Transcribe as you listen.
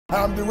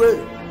I am the way,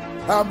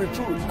 I am the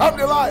truth, I am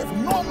the life.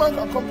 No man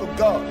can come to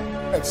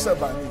God except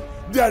by me.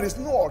 There is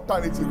no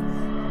alternative.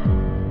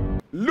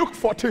 Luke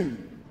 14,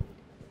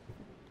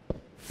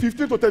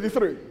 15 to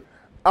 33.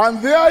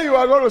 And there you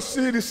are going to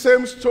see the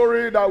same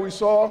story that we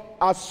saw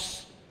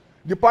as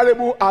the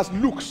parable as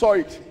Luke saw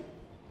it.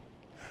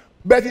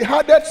 But he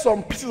added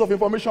some pieces of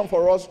information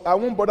for us. I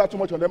won't bother too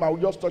much on them. I will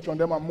just touch on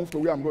them and move to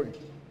where I'm going.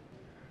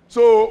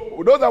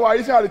 So those that were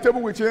eating at the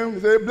table with him,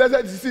 he said,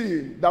 blessed is he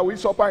that we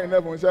supper in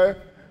heaven. He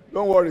said,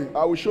 don't worry,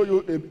 I will show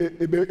you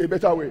a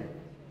better way.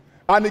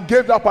 And he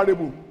gave that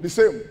parable, the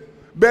same.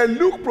 But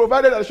Luke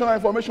provided additional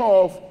information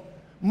of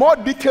more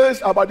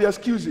details about the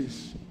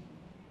excuses.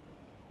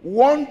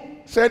 One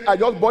said, I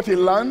just bought a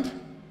land.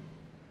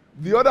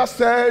 The other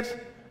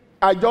said,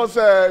 I just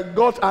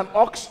got an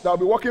ox that will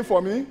be working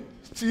for me.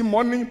 Still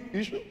money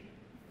issue.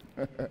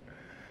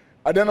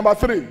 And then number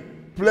 3,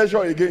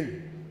 pleasure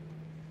again.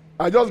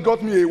 I just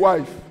got me a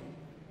wife.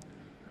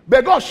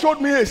 But God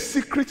showed me a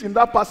secret in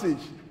that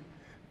passage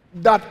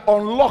that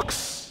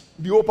unlocks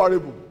the whole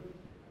parable.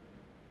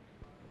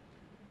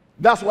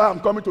 That's why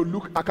I'm coming to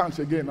Luke accounts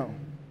again now.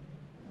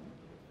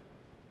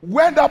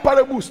 When that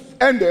parable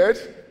ended,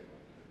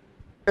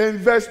 in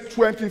verse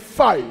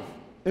 25,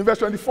 in verse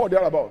 24,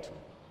 thereabout,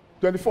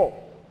 24.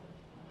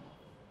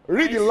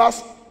 Read the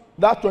last,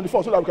 that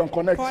 24, so that we can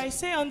connect. For I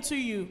say unto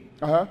you,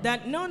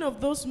 that none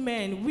of those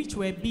men which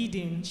were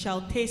bidden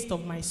shall taste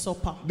of my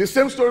supper. The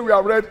same story we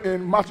have read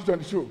in Matthew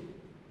 22.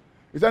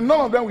 He said, none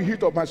of them will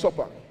eat of my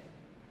supper.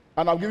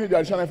 And I'll give you the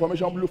additional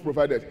information Luke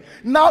provided.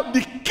 Now,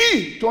 the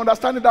key to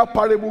understanding that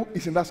parable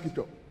is in that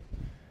scripture.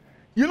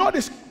 You know,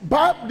 the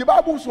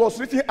Bible was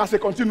written as a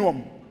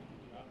continuum,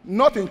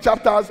 not in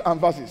chapters and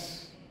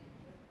verses.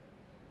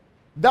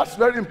 That's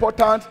very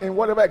important in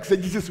whatever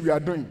exegesis we are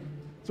doing,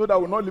 so that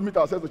we will not limit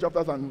ourselves to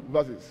chapters and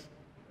verses.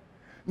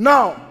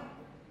 Now,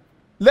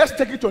 let's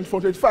take it from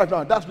 25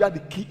 now. That's where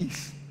the key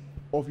is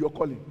of your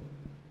calling.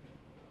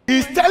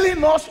 He's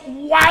telling us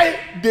why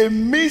they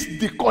missed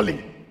the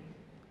calling.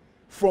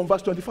 From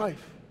verse 25.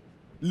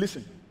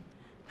 Listen.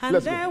 And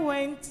there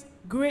went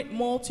great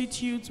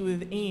multitudes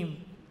with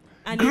him.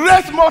 And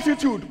great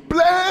multitude.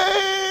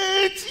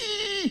 Plenty.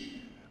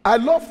 I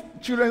love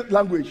children's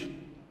language.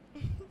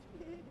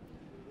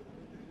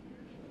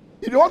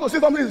 If you want to say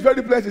something is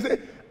very plenty, say,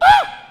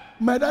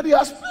 my daddy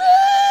has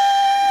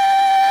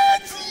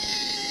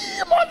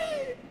plenty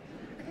money.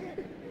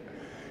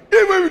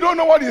 Even if you don't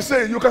know what he's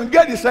saying, you can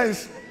get the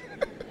sense.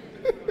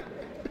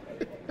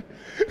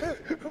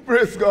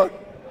 Praise God.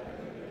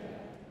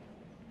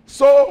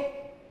 So,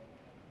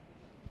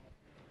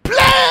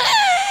 plenty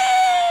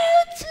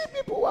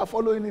people are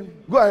following him.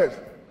 Go ahead.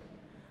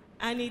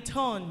 And he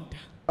turned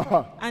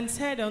and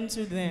said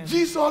unto them,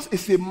 Jesus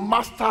is a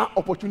master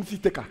opportunity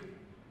taker.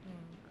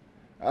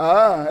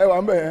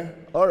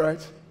 All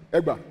right.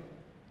 Egba,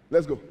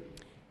 let's go.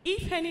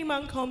 If any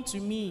man come to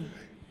me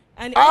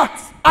and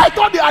I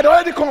thought they had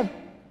already come.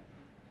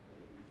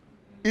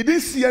 He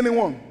didn't see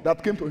anyone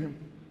that came to him.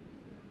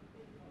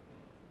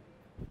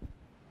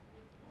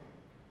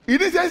 He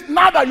didn't say,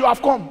 now that you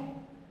have come.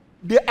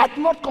 They had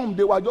not come,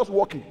 they were just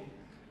walking.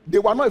 They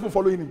were not even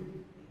following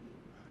him.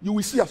 You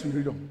will see as we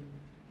read on.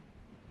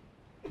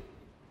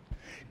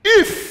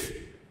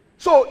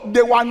 So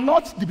they were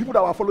not the people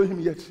that were following him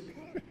yet.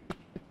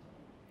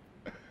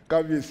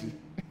 Can you see?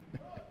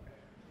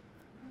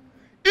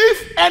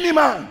 If any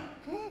man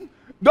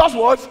does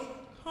what?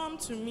 Come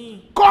to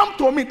me. Come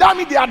to me. That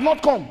means they had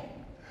not come.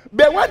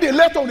 But when they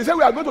left on, they said,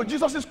 we are going to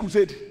Jesus'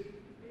 crusade.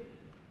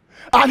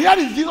 And here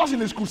is Jesus in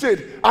his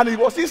crusade. And he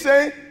was still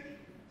saying,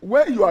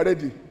 when you are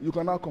ready, you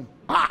can now come.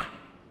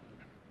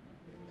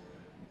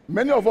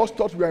 Many of us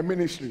thought we were in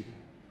ministry,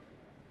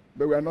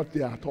 but we are not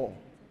there at all.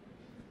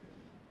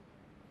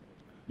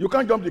 You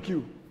can't jump the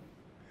queue.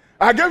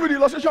 I gave you the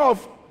illustration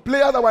of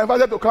players that were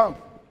invited to camp.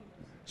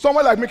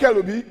 Someone like Mikel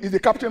Obi is the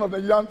captain of the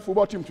Nigerian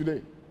football team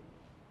today.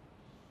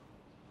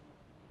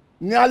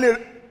 Nearly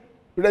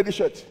ready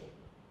shirt.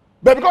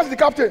 But because he's the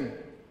captain,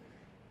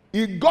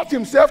 he got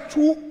himself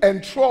too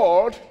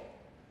enthralled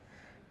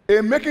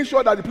in making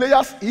sure that the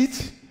players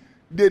eat,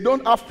 they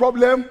don't have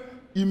problem.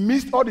 He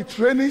missed all the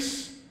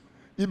trainings.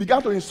 He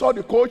began to insult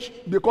the coach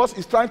because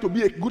he's trying to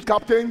be a good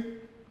captain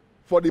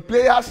for the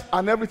players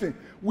and everything.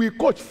 We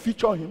coach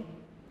feature him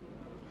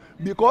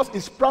because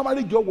his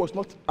primary job was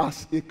not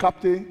as a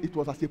captain, it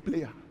was as a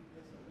player.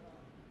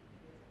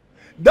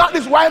 That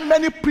is why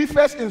many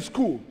prefects in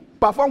school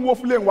perform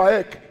woefully in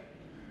WAEC.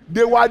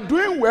 They were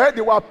doing well,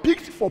 they were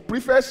picked for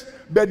prefects,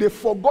 but they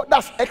forgot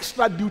that's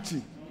extra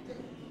duty.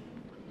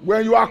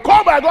 When you are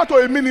called by God to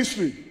a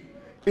ministry,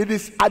 it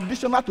is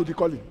additional to the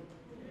calling.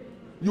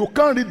 You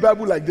can't read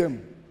Bible like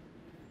them.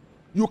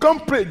 You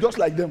can't pray just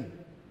like them.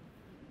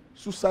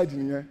 Suicide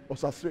in here or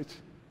straight.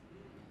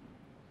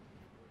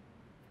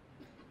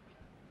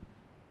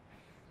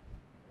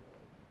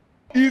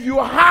 If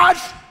you had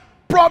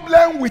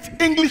problem with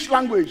English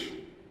language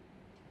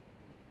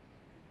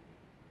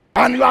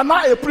and you are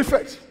now a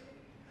prefect,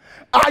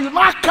 and you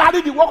now carry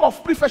the work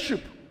of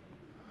prefectship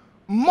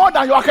more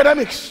than your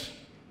academics,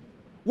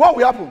 what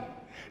will happen?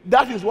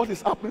 That is what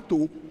is happening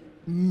to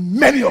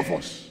many of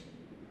us.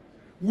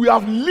 We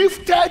have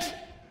lifted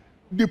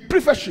the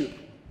prefectship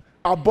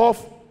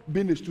above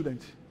being a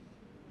student,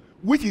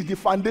 which is the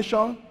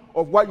foundation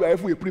of why you are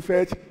ever a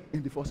prefect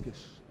in the first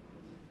case.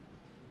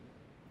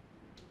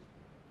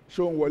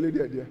 Show one lady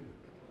there.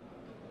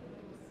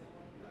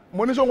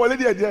 Money show one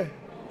lady there.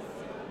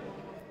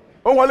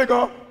 Oh, one lady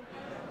go.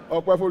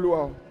 Oh, quite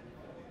follow.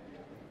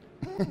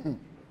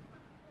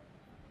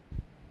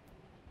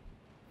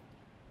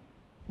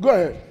 Go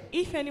ahead.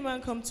 If any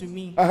man come to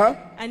me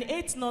and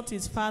hate not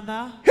his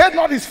father, hate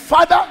not his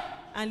father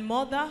and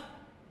mother,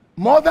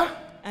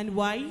 and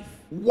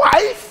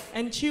wife,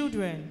 and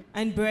children,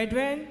 and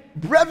brethren,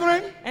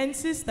 and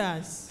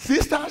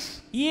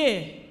sisters,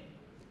 yea,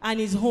 and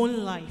his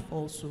own life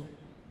also,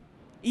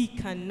 he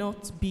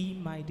cannot be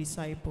my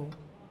disciple.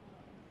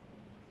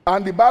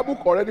 And the Bible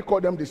already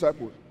called them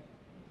disciples,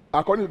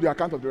 according to the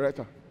account of the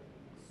writer.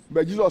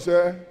 But Jesus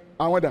said,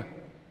 I want that.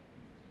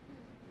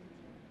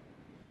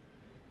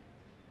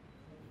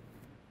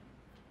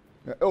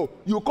 Oh,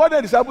 you call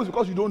them disciples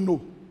because you don't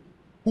know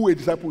who a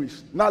disciple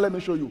is. Now let me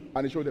show you,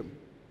 and I show them.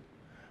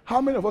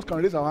 How many of us can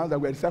raise our hands that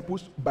we are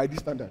disciples by this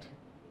standard?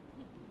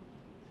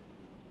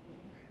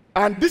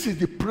 And this is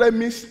the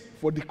premise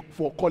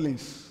for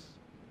callings.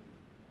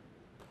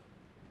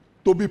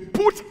 To be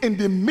put in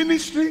the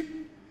ministry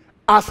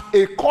as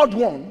a called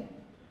one,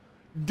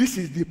 this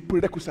is the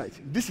prerequisite.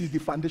 This is the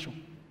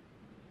foundation.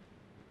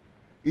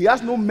 He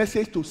has no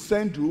message to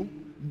send you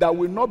that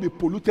will not be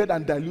polluted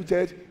and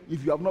diluted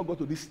if you have not got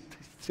to this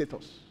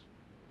status.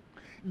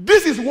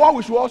 This is what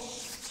we should all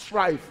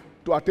strive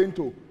to attain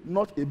to,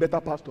 not a better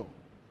pastor.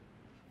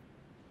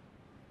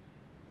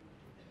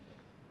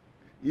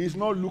 He is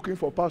not looking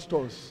for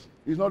pastors.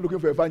 He's not looking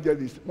for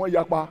evangelists.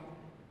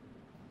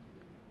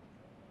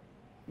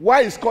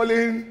 Why is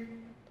calling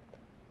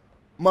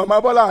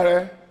Mama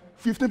Bola?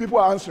 15 people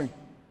are answering.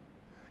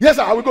 Yes,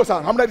 sir, I will go, sir.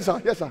 I'm ready,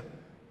 sir. Yes, sir.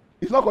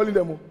 He's not calling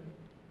them.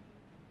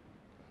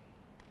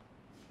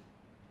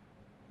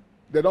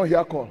 They don't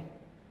hear call.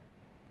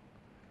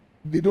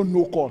 They don't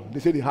know call. They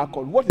say they hear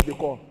call. What is the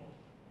call?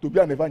 To be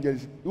an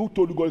evangelist. Who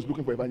told you God is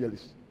looking for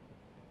evangelists?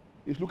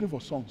 He's looking for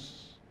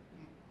sons.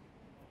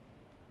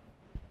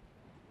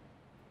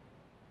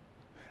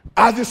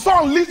 As the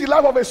son lives the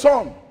life of a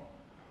son,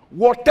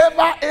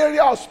 whatever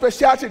area of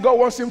specialty God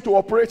wants him to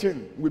operate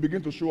in will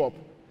begin to show up.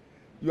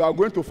 You are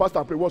going to fast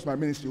and pray. What's my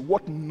ministry?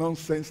 What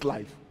nonsense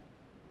life?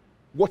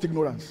 What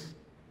ignorance?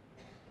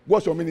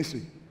 What's your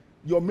ministry?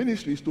 Your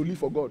ministry is to live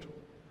for God.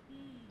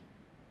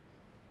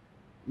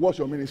 What's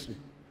your ministry?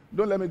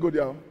 Don't let me go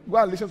there. Go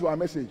and listen to our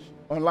message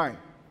online.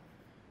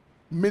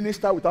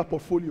 Minister without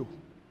portfolio.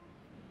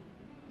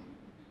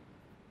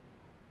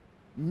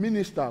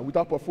 Minister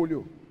without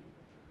portfolio.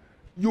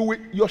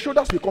 Your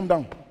shoulders will come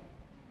down.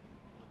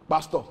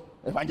 Pastor,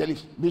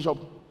 evangelist, bishop.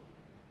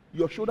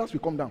 Your shoulders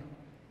will come down.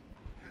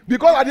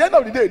 Because at the end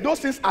of the day, those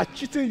things are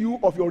cheating you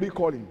of your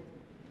recalling.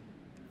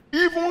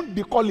 Even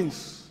the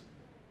callings.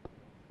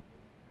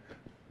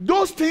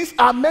 Those things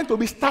are meant to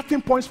be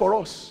starting points for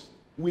us.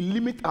 We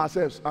limit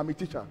ourselves. I'm a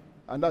teacher.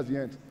 And that's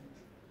the end.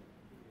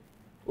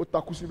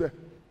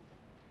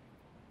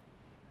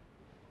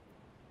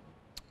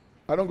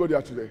 I don't go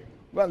there today.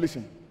 Go and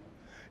listen.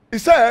 He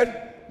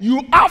said,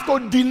 you have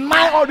to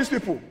deny all these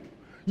people.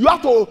 You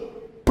have to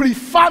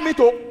prefer me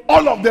to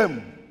all of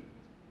them.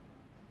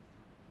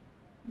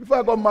 Before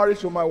I got married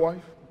to my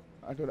wife,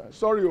 I told her,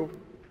 sorry,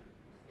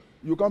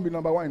 you can't be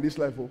number one in this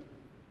life. You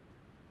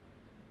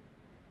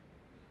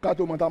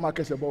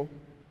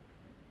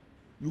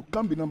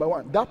can't be number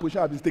one. That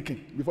position has been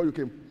taken before you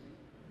came.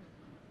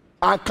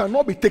 And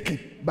cannot be taken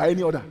by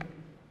any other.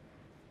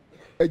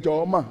 A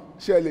Joma,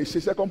 she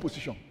second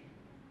position.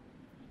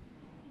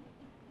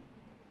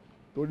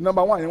 So the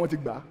number one, you want to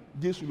go,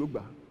 Jesus will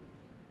go.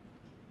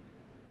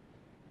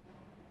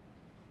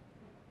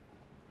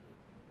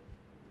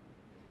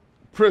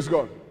 Praise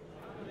God.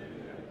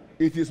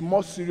 It is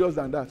more serious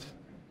than that.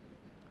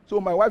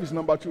 So my wife is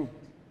number two.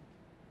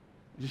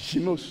 She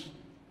knows.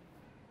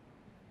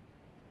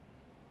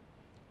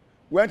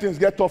 When things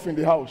get tough in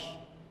the house,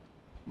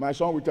 my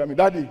son will tell me,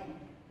 Daddy,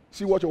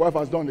 see what your wife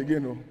has done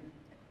again. Oh.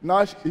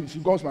 Now she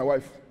becomes my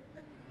wife.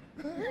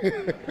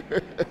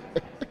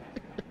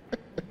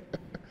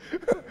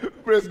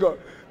 Praise God.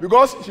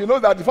 Because she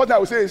knows that the first thing I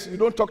will say is, you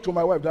don't talk to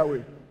my wife that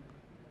way.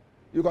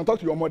 You can talk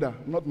to your mother,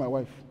 not my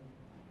wife.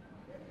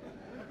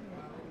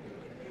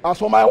 As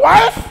for my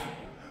wife,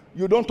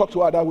 you don't talk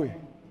to her that way.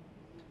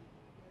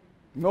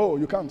 No,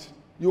 you can't.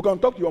 You can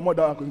talk to your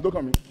mother, because you don't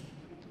come in.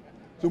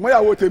 So when I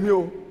will tell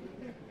me,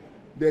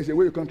 there's a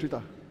way you can treat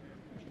her.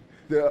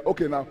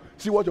 Okay, now,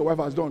 see what your wife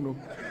has done. No?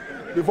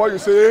 Before you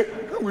say,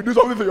 we do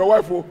something to your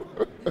wife. Oh.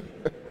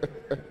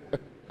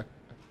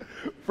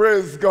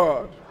 Praise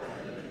God.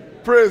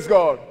 Praise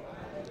God.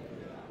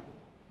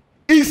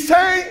 He's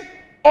saying,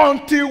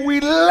 until we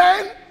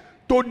learn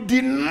to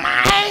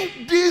deny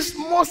these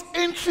most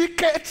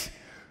intricate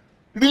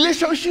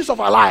relationships of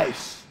our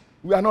lives,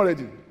 we are not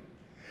ready.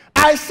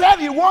 I said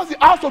he wants the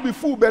house to be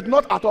full, but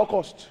not at all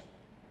cost.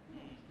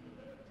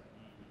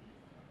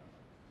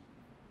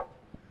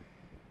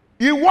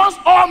 He wants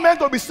all men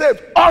to be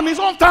saved on his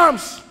own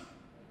terms.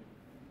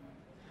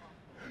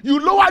 You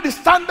lower the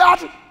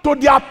standard to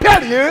their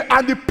peril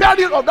and the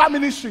peril of that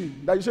ministry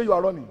that you say you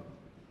are running.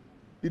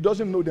 He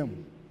doesn't know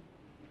them.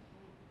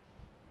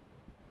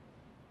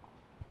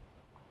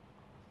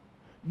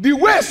 The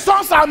way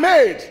sons are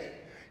made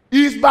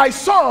is by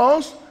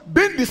sons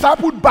being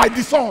discipled by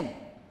the Son.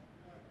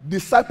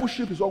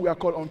 Discipleship is what we are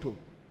called unto,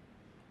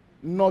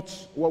 not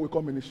what we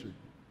call ministry.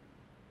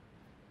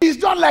 It's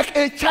just like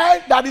a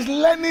child that is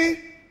learning,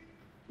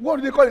 what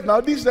do they call it now?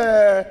 This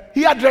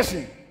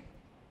hairdressing.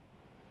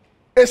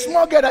 A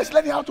small girl that is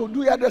learning how to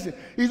do hairdressing.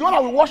 He's the one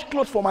that will wash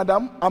clothes for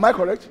madam. Am I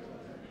correct?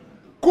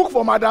 Cook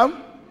for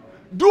madam.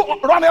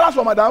 Run errands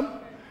for madam.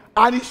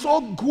 And he's so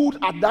good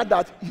at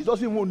that he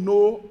doesn't even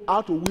know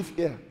how to weave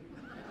hair.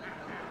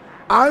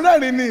 And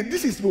then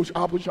this is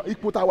our position.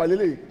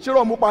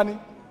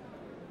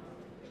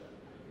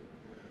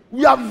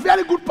 We are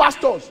very good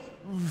pastors,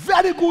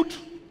 very good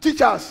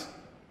teachers.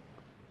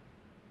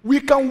 We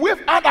can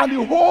wave out and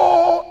the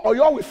whole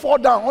Oyo will fall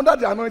down under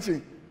the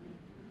anointing.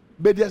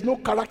 But there's no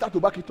character to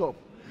back it up.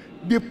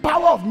 The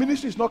power of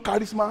ministry is not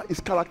charisma,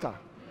 it's character.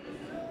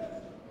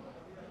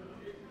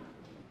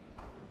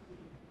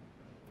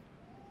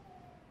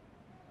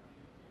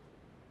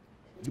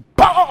 The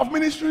power of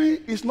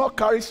ministry is not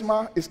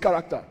charisma, it's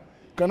character.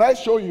 Can I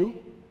show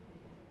you?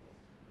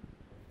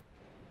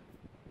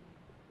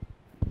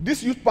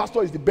 This youth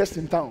pastor is the best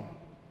in town.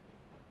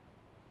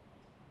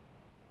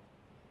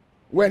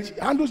 When he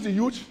handles the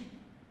youth,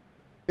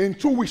 in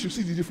 2 weeks you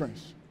see the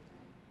difference.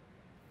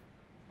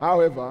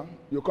 However,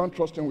 you can't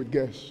trust him with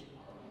girls.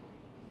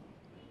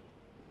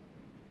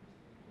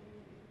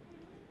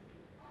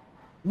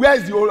 Where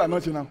is the old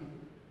anointing now?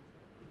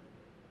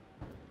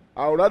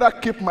 I would rather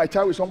keep my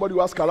child with somebody who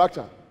has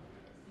character.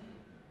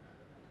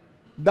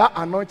 That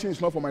anointing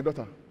is not for my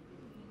daughter.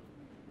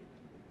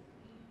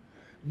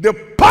 The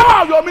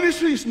power of your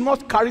ministry is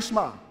not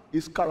charisma,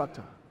 it's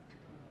character.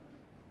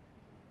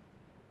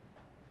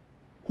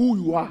 Who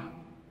you are.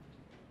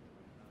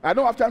 I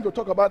don't have time to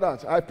talk about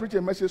that. I preach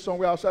a message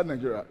somewhere outside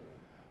Nigeria.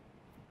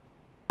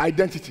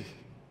 Identity.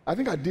 I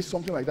think I did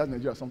something like that in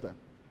Nigeria sometime.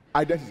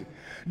 Identity.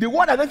 The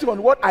word identity on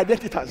the word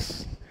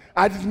identitas.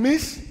 And it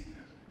means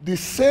the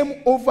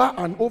same over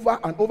and over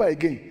and over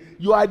again.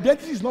 Your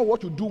identity is not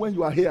what you do when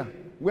you are here,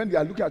 when they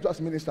are looking at you as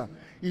minister.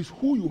 It's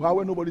who you are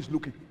when nobody's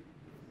looking.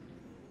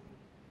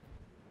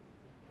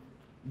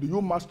 Do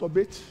you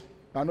masturbate?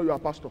 I know you are a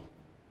pastor.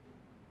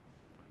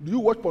 Do you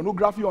watch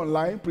pornography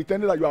online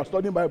pretending that you are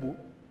studying Bible?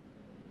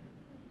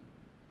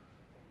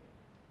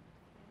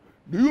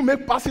 Do you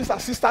make passes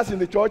as sisters in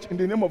the church in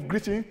the name of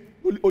greeting?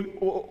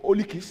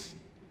 Holy kiss?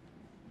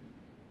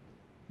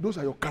 Those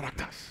are your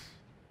characters.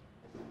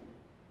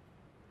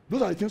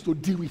 Those are the things to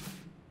deal with.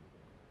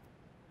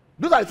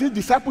 Those are the things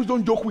disciples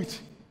don't joke with.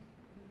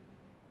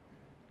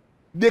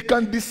 They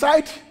can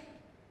decide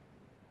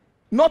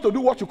not to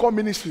do what you call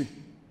ministry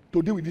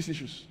to deal with these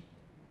issues.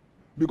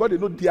 Because they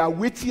know they are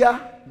weightier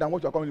than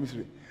what you are calling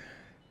ministry.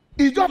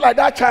 It's just like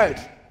that child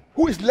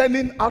who is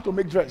learning how to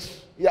make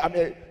dress.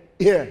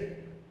 Here.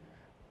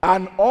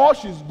 And all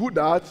she's good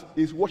at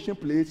is washing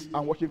plates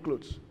and washing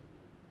clothes.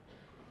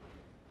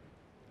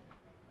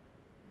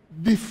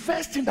 The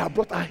first thing that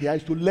brought her here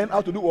is to learn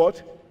how to do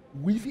what?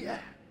 Weave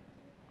hair.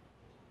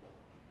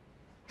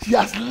 She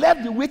has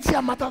left the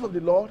weightier matters of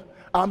the Lord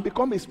and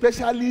become a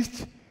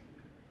specialist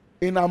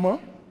in armor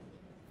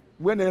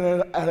when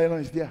Elena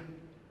is there.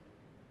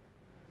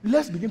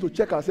 Let's begin to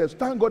check ourselves.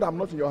 Thank God I'm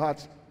not in your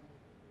heart.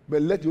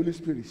 But let the Holy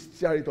Spirit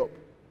stir it up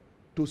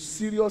to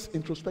serious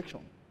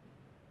introspection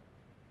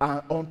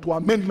and onto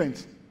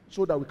amendment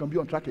so that we can be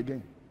on track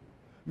again.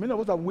 Many of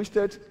us have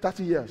wasted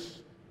 30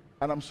 years.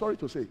 And I'm sorry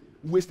to say,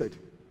 wasted.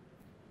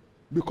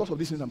 Because of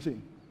these things I'm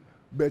saying.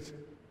 But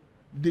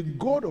the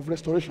God of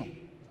restoration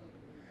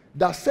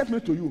that sent me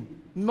to you,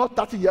 not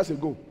 30 years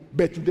ago,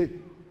 but today,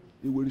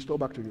 He will restore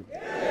back to you.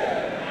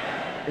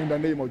 Yeah. In the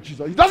name of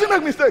Jesus. He doesn't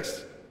make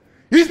mistakes.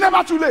 He's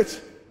never too late.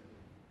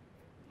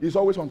 He's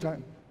always on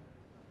time.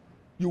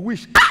 You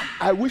wish,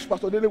 I wish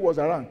Pastor Dele was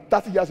around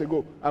 30 years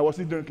ago. I was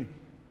still drinking.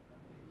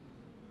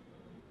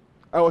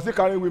 I was still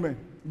carrying women.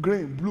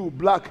 Green, blue,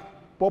 black,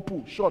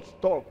 purple, short,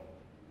 tall.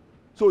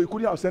 So he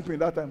couldn't have sent me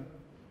that time.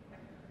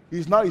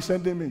 He's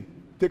sending me.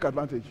 Take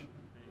advantage.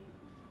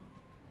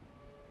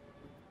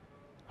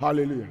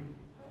 Hallelujah.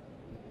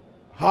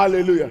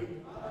 Hallelujah.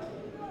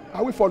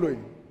 Are we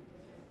following?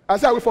 I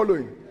say, are we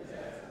following?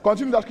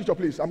 Continue that scripture,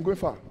 please. I'm going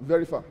far,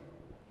 very far.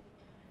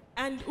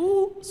 And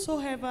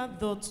whosoever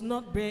doth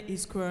not bear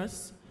his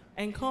cross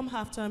and come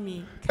after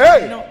me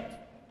cannot.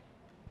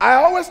 I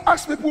always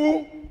ask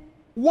people,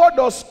 what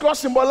does cross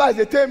symbolize?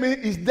 They tell me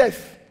it's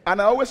death.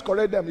 And I always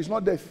correct them, it's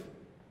not death.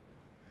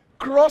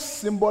 Cross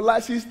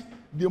symbolizes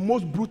the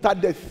most brutal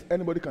death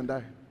anybody can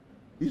die.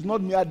 It's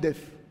not mere death.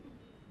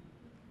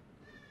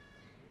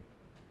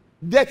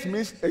 Death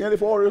means death.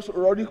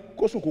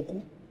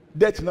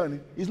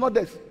 It's not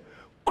death.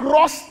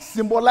 Cross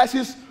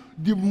symbolizes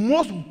the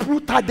most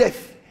brutal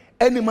death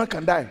any man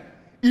can die.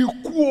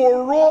 Ikú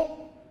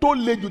oró tó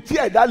le jù tí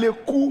ẹ̀dá lè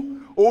kú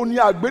òun ni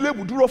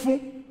àgbélébù dúró fún.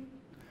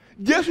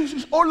 Jésù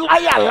ó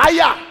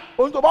láyà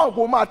ohun tó bá wọn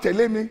kó máa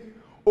tẹ̀lé mi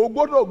o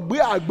gbọ́dọ̀ gbé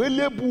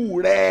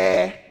àgbélébù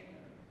rẹ̀.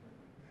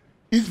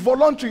 It's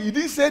voluntary. He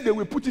didn't say they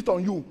will put it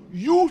on you.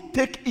 You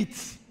take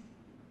it.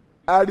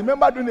 I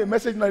remember doing a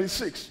message in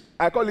 96.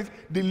 I call it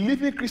the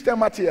living Christian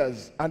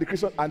martyrs and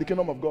the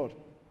kingdom of God.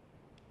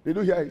 Did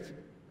you hear it?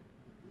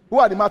 Who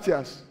are the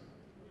martyrs?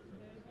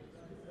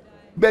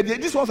 But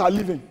these ones are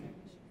living.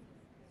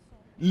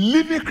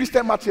 Living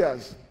Christian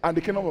martyrs and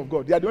the kingdom of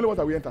God. They are the only ones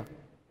that will enter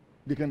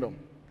the kingdom.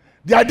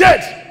 They are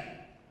dead.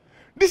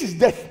 This is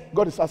death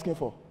God is asking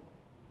for.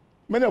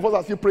 Many of us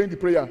are still praying the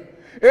prayer.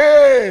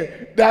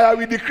 Hey, that I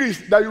will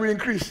decrease, that you will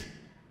increase.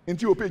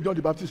 Until you pay John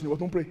the Baptist, you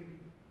don't pray.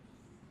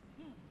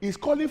 He's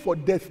calling for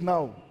death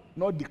now,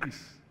 not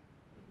decrease.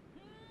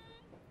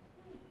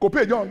 Go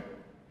pay John.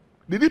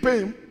 Did he pay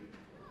him?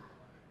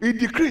 He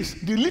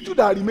decreased. The little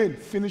that remained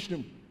finished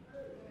him.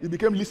 He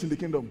became least in the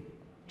kingdom.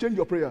 Change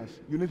your prayers.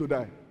 You need to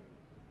die.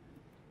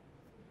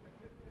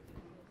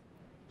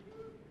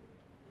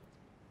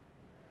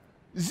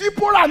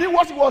 Zipporah knew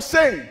what he was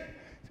saying.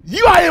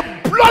 You are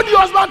a bloody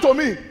husband to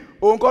me.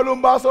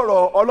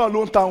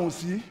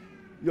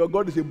 Your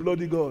God is a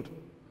bloody God.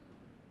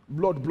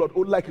 Blood.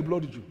 Oh, like a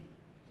bloody Jew.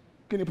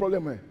 Any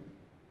problem here?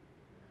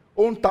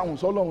 Own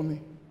towns, all on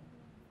me.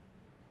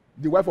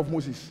 The wife of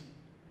Moses.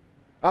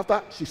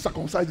 After she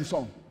circumcised the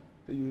son,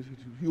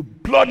 you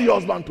bloody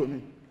husband to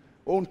me.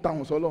 Own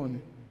towns, all on me.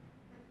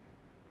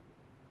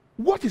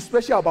 What is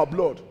special about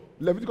blood?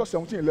 Leviticus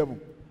 17:11.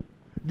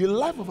 The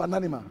life of an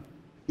animal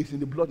is in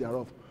the blood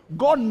thereof.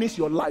 God needs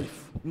your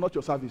life, not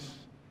your service.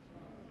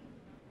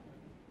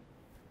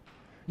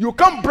 You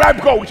can't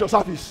bribe God with your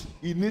service.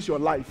 He needs your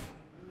life.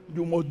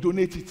 You must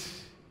donate it.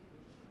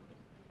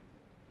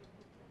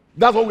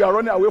 That's what we are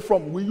running away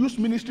from. We use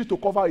ministry to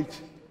cover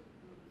it.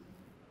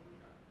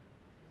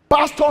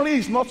 Pastoring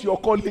is not your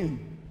calling.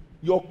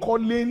 Your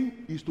calling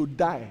is to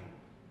die.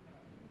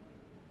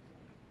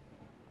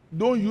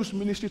 Don't use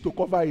ministry to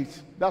cover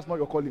it. That's not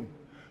your calling.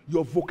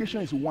 Your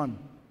vocation is one.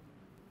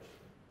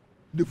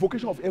 The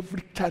vocation of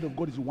every child of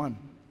God is one.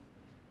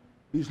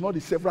 It's not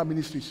the several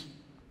ministries.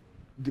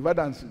 Divide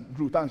and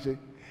rule and say,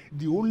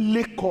 the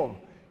only call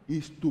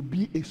is to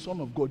be a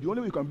son of God. The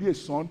only way you can be a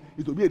son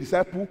is to be a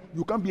disciple.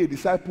 You can't be a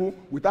disciple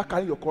without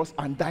carrying your cross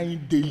and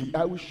dying daily.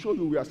 I will show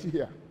you we are still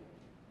here.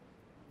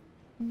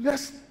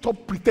 Let's stop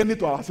pretending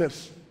to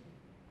ourselves.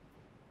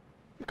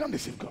 You can't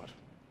deceive God.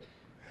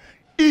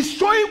 He's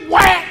showing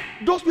why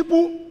those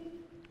people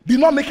did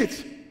not make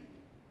it.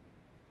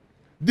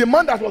 The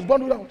man that was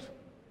bundled out.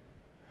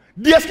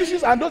 The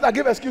excuses and those that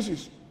gave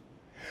excuses.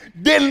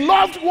 They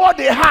loved what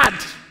they had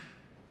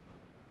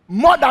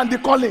more than the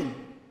calling.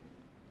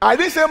 I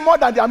didn't say more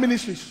than their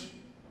ministries.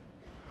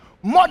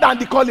 More than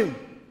the calling.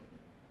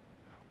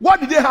 What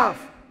did they have?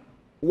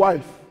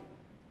 Wife.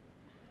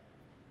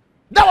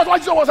 That was what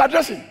Jesus was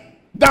addressing.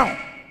 Down.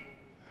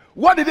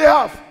 What did they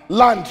have?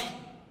 Land.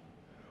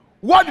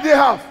 What did they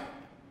have?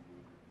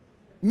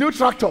 New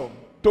tractor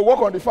to work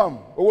on the farm.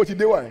 Or what did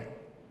they want?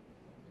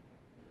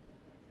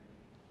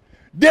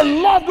 They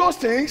love those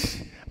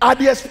things at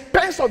the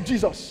expense of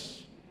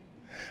Jesus.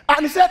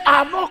 And he said,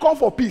 I have not come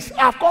for peace.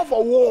 I have come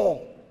for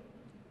war.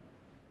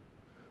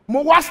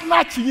 Mo wá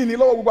snatch yín ní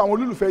lọ́wọ́ gbogbo àwọn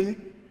olólùfẹ́ yín.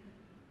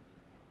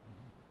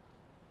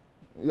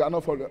 You are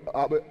not for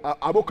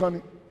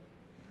Abokani.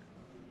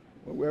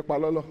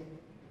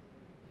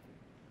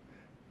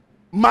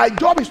 My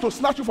job is to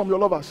snatch you from your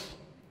lovers.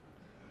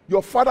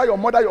 Your father, your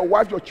mother, your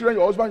wife, your children,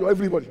 your husband, your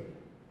everybody.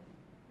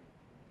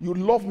 You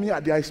love me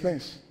at their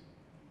expense.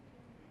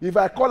 If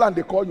I call and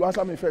they call, you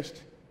answer me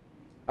first.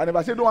 And if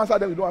I say don't answer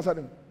them, you don't answer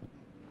them.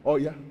 Oh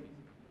yeah?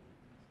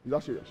 Is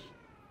that serious?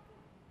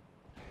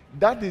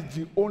 That is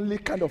the only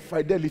kind of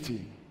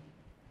fidelity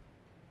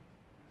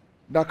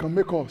that can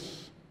make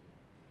us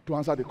to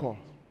answer the call.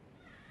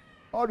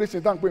 All this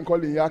things I'm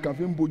calling here,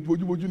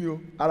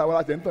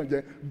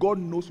 God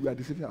knows we are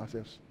deceiving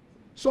ourselves.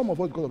 Some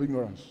of us because of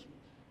ignorance.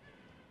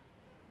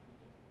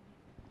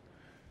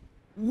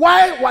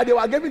 While they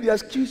were giving the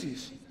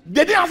excuses,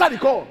 they didn't answer the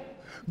call,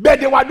 but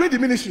they were doing the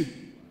ministry.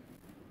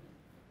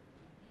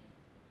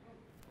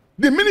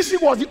 The ministry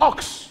was the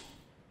ox.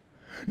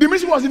 The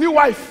ministry was the new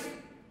wife.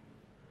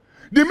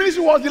 The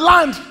ministry was the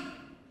land.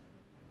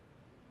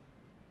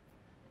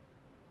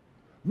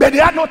 But they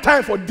had no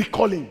time for the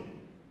calling,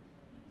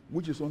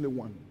 which is only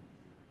one.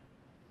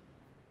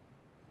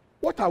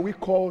 What are we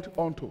called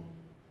unto?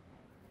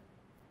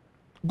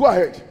 Go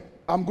ahead.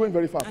 I'm going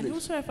very fast. And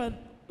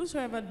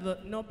whosoever does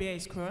not bear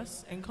his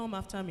cross and come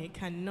after me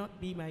cannot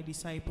be my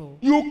disciple.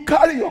 You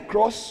carry your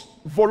cross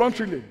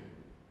voluntarily.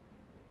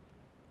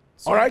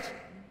 All right?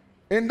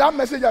 In that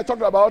message I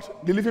talked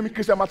about, the living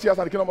Christian martyrs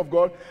and the kingdom of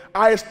God,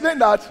 I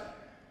explained that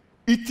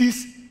it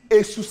is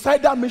a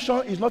suicidal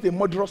mission, it's not a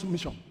murderous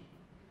mission.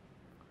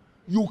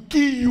 You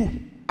kill you,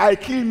 I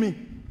kill me.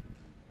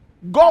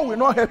 God will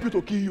not help you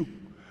to kill you.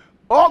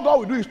 All God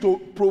will do is to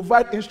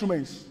provide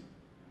instruments,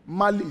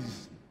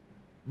 malice,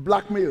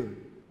 blackmail,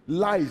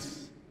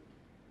 lies,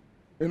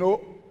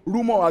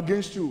 rumor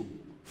against you,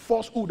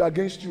 falsehood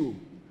against you,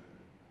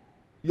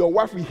 Your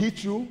wife will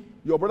hit you.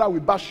 Your brother will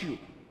bash you.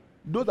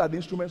 Those are the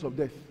instruments of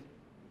death.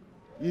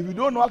 If you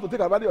don't know how to take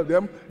advantage of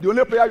them, the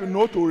only prayer you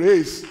know to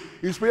raise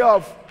is prayer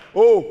of,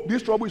 oh,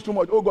 this trouble is too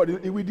much. Oh God,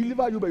 it will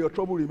deliver you, but your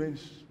trouble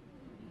remains.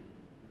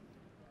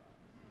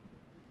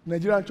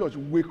 Nigerian church,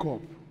 wake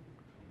up.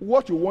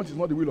 What you want is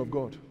not the will of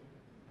God.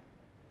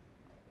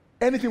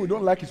 Anything we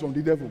don't like is from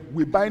the devil.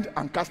 We bind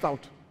and cast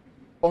out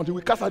until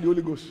we cast out the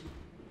Holy Ghost.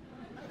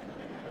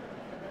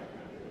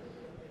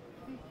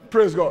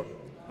 Praise God.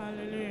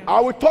 Hallelujah.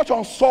 I will touch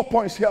on sore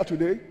points here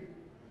today.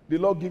 The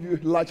Lord give you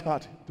a large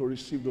heart to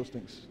receive those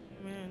things.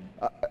 Amen.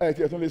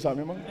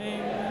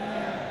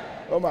 Amen.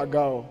 Oh my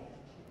God.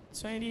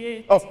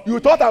 28. Oh, you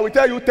thought I would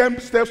tell you 10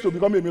 steps to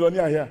become a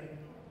millionaire here?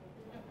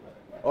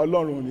 Go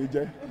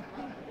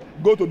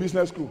to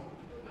business school.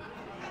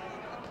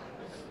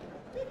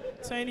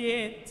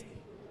 28.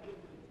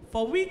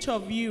 For which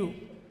of you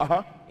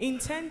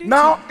intending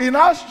now, he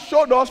now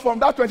showed us from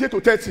that 20 to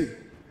 30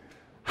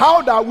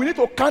 how that we need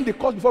to count the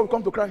cost before we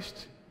come to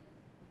Christ.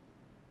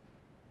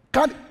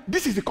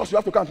 This is the cost you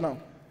have to count now.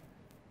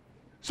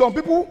 Some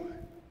people,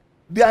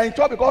 they are in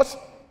trouble because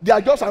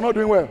their jobs are not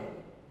doing well.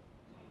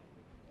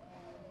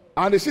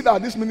 And they see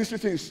that this ministry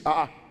things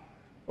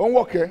don't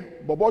work here.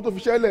 But let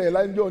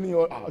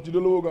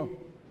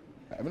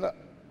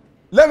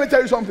me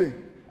tell you something.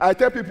 I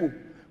tell people,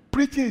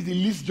 preaching is the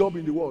least job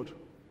in the world.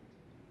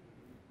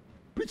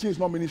 Preaching is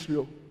not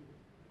ministry.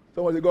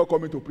 Someone say, God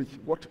called me to preach.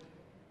 What?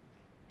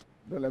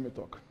 Don't let me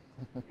talk.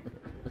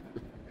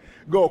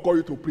 God call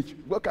you to preach.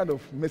 What kind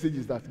of message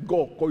is that?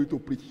 God call you to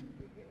preach.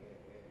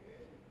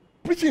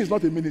 Preaching is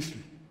not a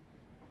ministry.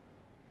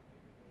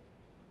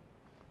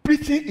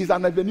 Preaching is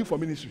an avenue for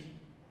ministry.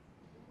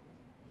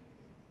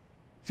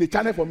 It's a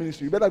channel for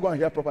ministry. You better go and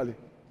hear properly.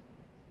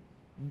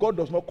 God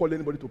does not call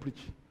anybody to preach.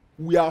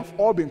 We have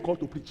all been called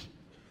to preach.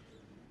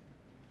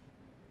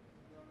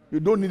 You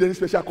don't need any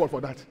special call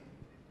for that.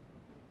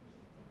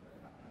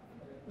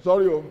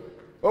 Sorry, oh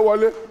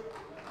Wale.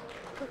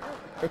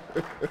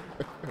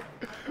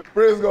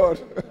 Praise God.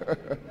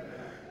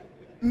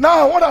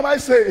 Now, what am I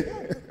saying?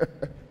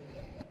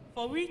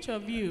 For which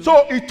of you?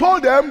 So he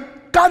told them,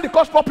 count the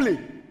cost properly.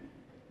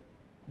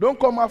 Don't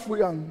come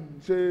halfway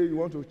and say you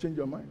want to change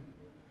your mind.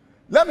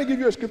 Let me give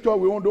you a scripture.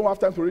 We don't have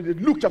time to read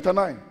it. Luke chapter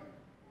 9,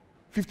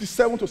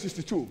 57 to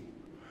 62.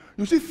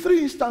 You see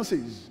 3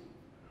 instances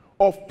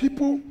of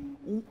people.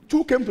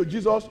 2 came to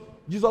Jesus.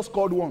 Jesus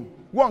called one.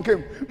 One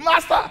came,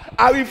 Master,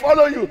 I will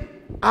follow you.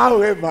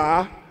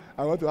 However,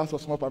 I want to ask for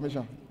small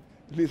permission.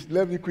 Please,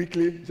 let me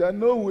quickly. He said,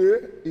 no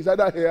way. It's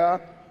either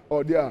here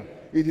or there.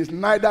 It is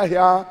neither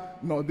here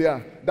nor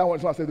there. That one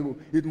is not acceptable.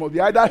 It must be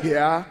either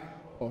here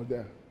or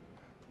there.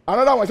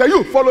 Another one said,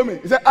 you follow me.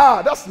 He said,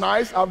 that's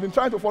nice. I've been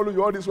trying to follow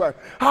you all this while.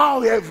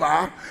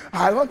 However,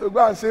 I want to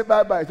go and say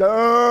bye-bye. He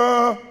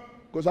said,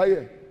 because I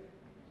hear.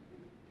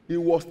 He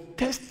was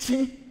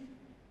testing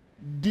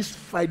this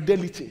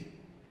fidelity.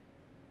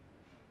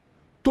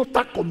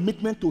 Total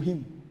commitment to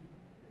him,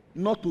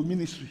 not to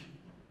ministry.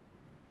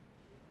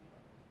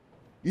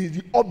 He is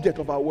the object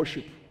of our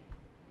worship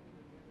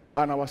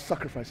and our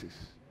sacrifices,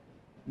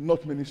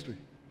 not ministry.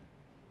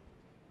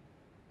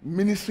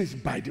 Ministry is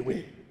by the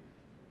way.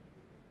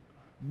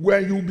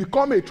 When you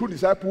become a true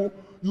disciple,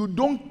 you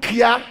don't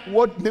care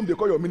what name they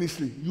call your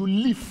ministry. You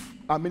live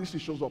and ministry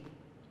shows up.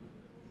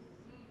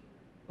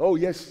 Oh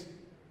yes.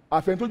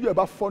 I've told you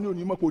about funny on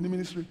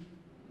ministry.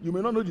 You may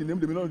not know the name,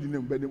 they may not know the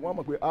name, but the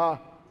one say,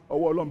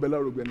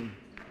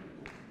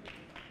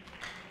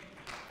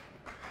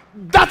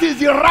 that is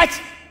the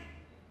right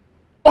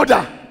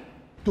order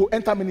to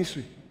enter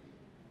ministry.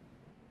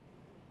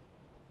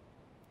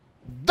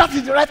 That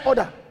is the right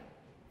order.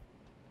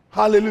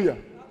 Hallelujah.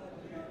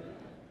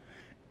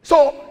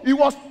 So he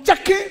was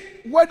checking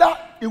whether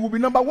it will be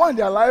number 1 in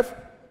their life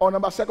or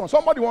number 2.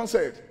 Somebody once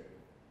said,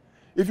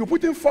 if you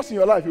put him first in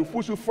your life, he will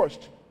put you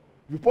first.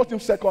 If you put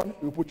him second,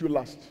 he will put you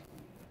last.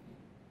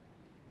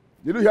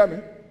 Did you hear me?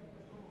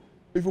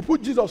 If you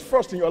put Jesus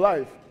first in your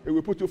life, he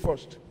will put you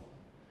first.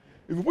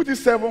 If you put him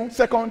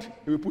second,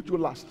 he will put you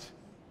last.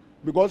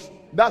 Because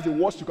that's the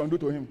worst you can do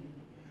to him.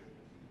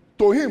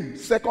 To him,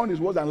 second is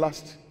worse than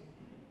last.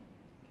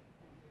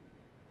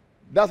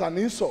 That's an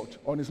insult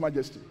on his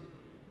majesty.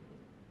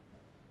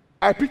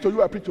 I preach to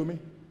you, I preach to me.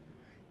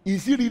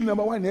 Is he really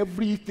number 1 in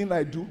everything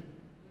I do?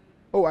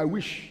 Oh, I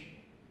wish.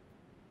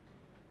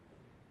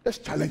 Let's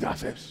challenge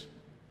ourselves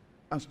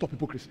and stop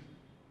hypocrisy.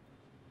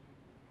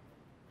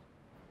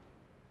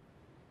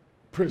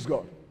 Praise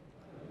God.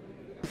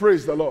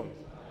 Praise the Lord.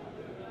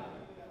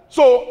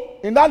 So,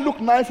 in that Luke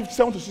 9,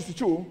 57 to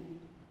 62,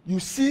 you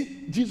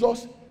see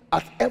Jesus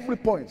at every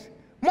point,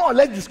 more or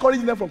less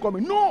discouraging them from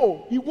coming.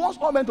 No, he wants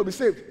all men to be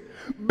saved.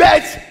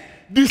 But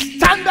the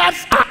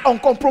standards are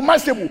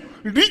uncompromisable.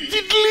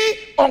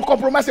 Rigidly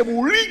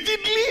uncompromisable.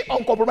 Rigidly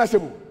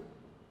uncompromisable.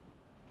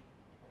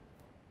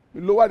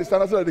 You lower the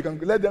standards so that they can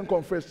let them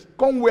come first.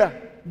 Come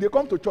where? They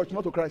come to church,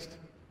 not to Christ.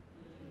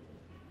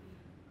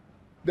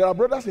 There are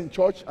brothers in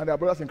church and there are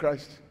brothers in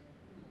Christ.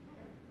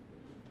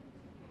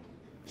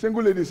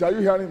 Single ladies, are you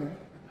hearing me?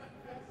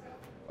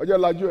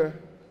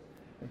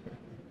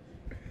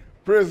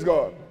 Praise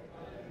God.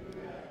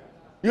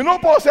 You know,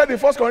 Paul said in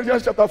 1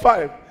 Corinthians chapter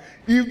 5,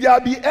 if there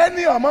be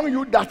any among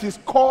you that is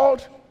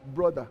called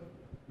brother,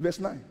 verse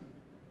 9.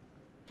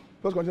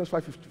 1 Corinthians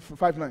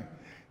 5:9.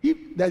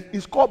 If that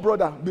is called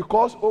brother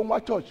because on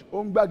what church,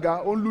 on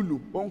baga, on lulu,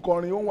 on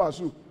korin, on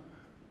wasu,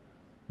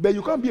 but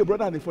you can't be a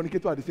brother and a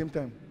fornicator at the same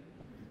time.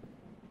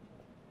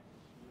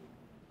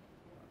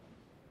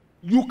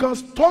 You can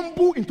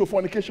stumble into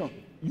fornication.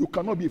 You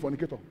cannot be a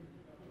fornicator.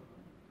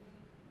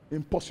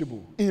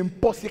 Impossible.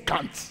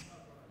 Impossible.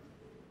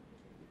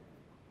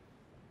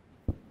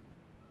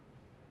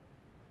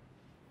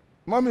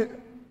 Mommy,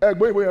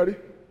 boy,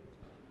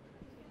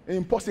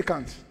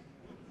 impossible.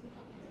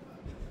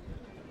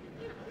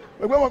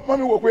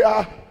 Mommy,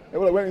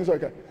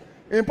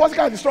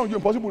 impossible is strong. You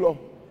impossible.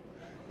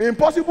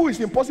 Impossible is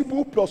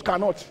impossible plus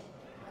cannot.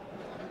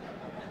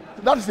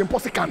 That is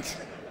impossible.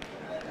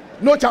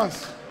 No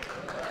chance.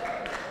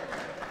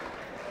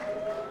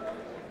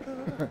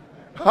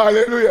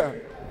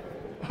 Hallelujah.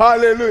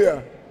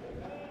 Hallelujah.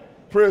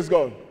 Praise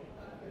God.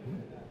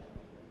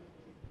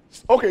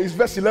 Okay, it's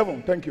verse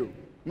 11. Thank you.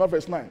 Not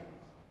verse 9.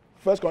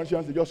 1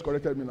 Corinthians, they just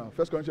corrected me now.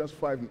 1 Corinthians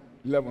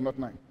 5:11, not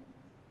 9.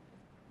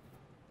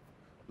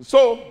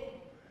 So,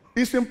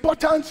 it's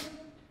important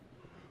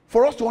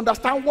for us to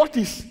understand what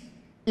is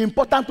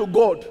important to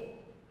God.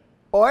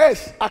 Or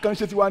else, I can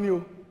say to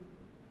you,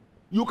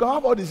 you can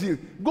have all the zeal.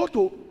 Go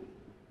to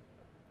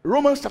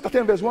Romans chapter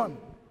 10, verse 1.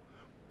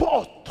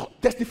 Paul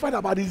testified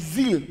about the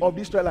zeal of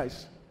the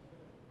Israelites.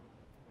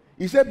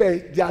 He said,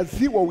 but their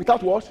zeal was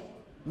without what?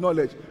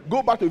 Knowledge.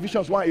 Go back to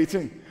Ephesians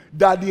 1:18.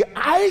 That the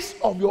eyes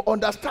of your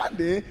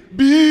understanding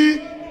be.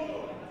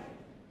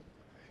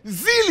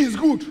 Zeal is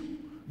good,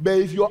 but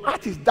if your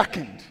heart is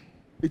darkened,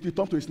 it will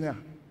turn to a snare.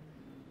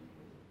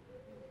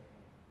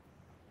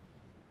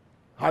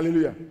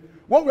 Hallelujah.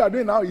 What we are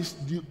doing now is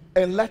the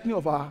enlightening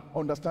of our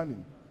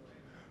understanding,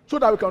 so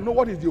that we can know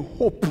what is the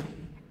hope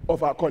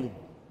of our calling.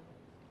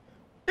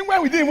 And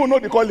when we didn't even know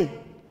the calling,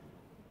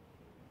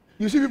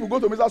 you see people go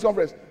to Mr.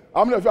 Conference.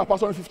 How many of you are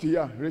pastoring 50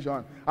 years? Raise your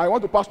hand. I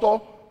want to pastor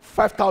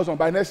 5,000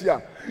 by next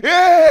year.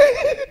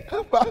 Hey!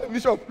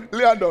 Bishop,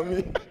 lay hand on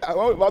me. I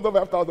want to pastor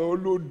 5,000. Oh,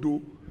 no,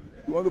 do.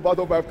 You want to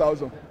pastor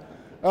 5,000.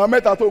 I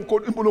met at home.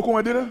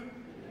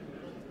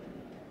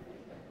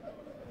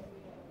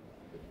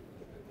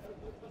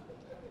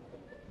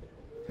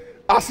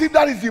 As if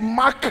that is the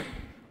mark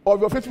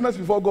of your faithfulness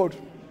before God.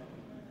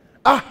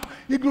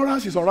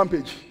 Ignorance is on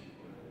rampage.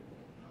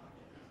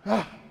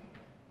 That's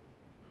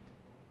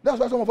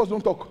why some of us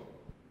don't talk.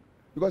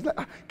 Because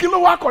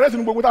kilowatt correct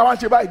in Bogota one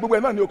sheba,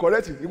 Bogota no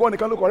correct. You want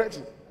to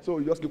correct. So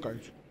you just keep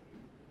quiet.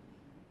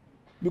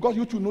 Because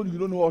you two know you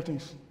don't know all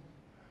things.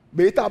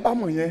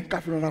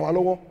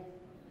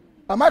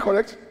 Am I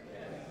correct?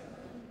 Yes.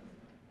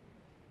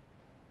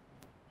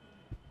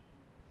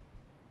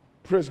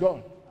 Praise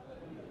God.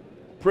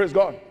 Praise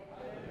God.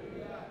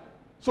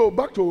 So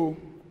back to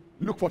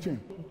Luke 14.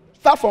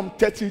 Start from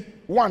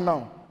 31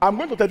 now. I'm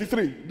going to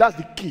 33. That's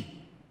the key.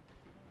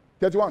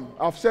 31.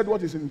 I've said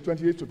what is in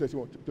 28 to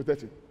 31 to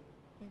 30. Okay.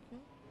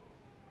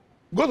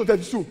 Go to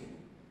 32.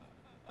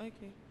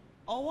 Okay.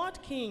 Or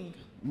what king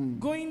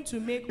going to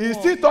make He's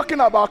still talking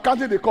about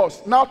counting the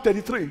cost. Now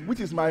 33, which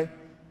is my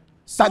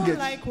target. So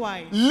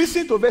likewise.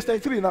 Listen to verse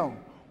 33 now.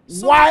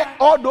 So why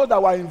all those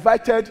that were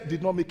invited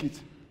did not make it.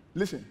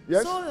 Listen.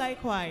 Yes. So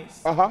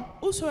likewise,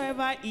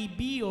 whosoever he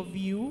be of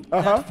you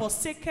that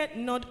forsaketh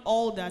not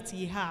all that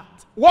he had.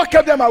 What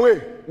kept them away?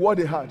 What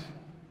they had.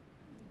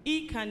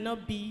 He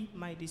cannot be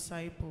my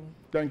disciple.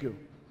 Thank you.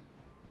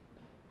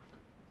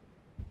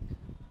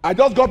 I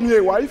just got me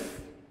a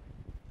wife.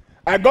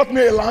 I got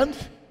me a land.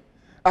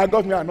 I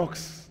got me an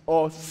ox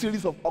or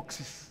series of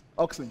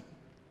oxen.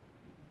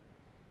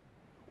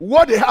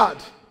 What they had.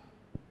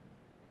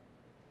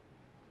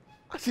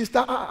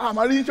 Sister, I'm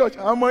in church.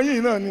 I'm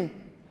in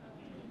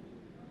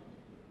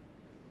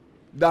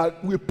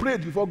that we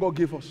prayed before God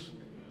gave us.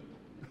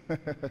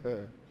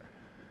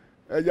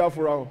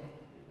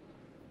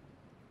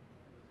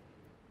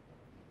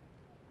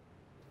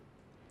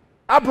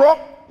 Bro,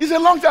 it's a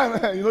long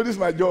time. You know, this is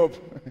my job.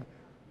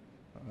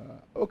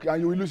 Okay,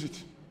 and you will lose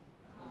it.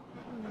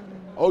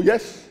 Oh,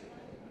 yes.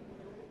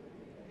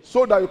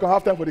 So that you can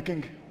have time for the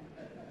king.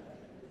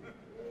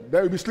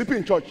 Then you'll be sleeping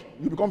in church.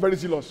 You become very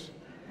zealous.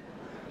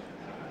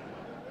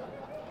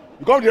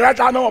 You come to the right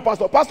hand of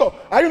pastor. Pastor,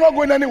 are you not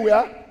going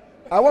anywhere?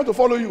 I want to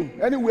follow you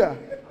anywhere.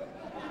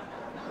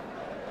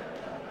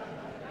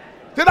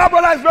 See, that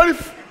brother is very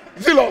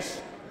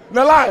zealous.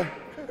 No lie.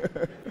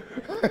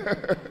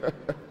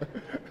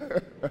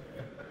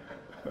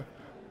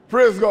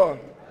 Praise God.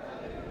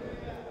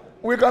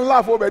 We can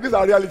laugh over it. These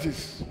are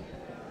realities.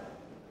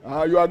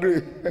 You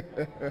agree?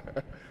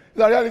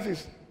 These are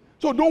realities.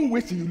 So don't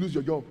wait till you lose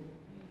your job.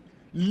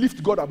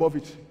 Lift God above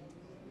it.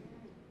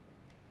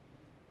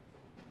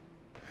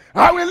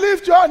 I will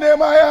lift your name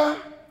higher.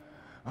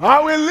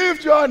 I will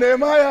lift your name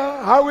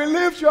higher. I will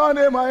lift your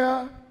name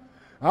higher.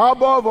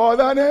 Above all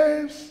the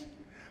names.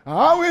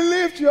 I will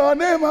lift your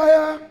name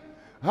higher.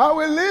 I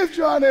will lift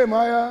your name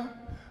higher.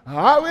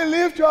 I will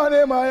lift your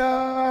name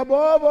higher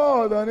above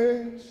all the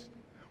names.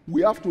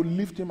 We have to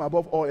lift him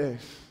above all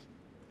else.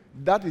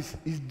 That is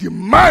his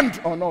demand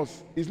on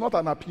us. It's not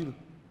an appeal.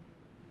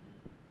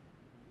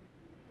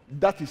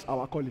 That is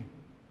our calling.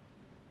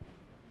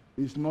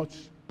 It's not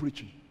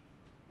preaching.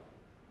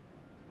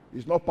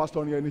 It's not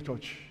pastoring any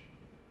church.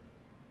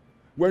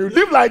 When you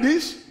live like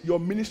this, your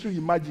ministry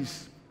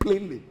emerges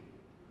plainly.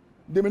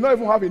 They may not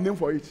even have a name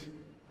for it.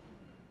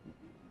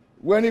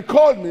 When he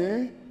called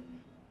me,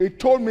 he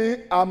told me,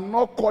 I'm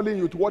not calling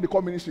you to what they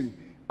call ministry.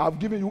 I've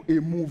given you a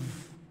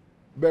move.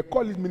 But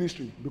call it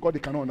ministry because they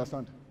cannot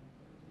understand.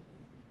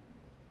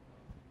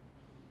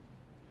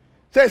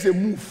 Say it's a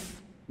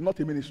move, not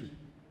a ministry.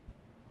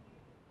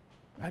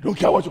 I don't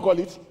care what you call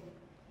it.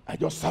 I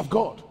just serve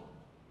God.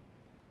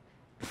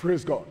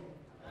 Praise God.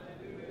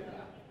 Hallelujah.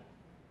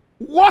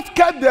 What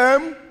kept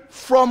them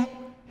from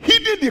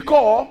hitting the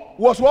call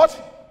was what?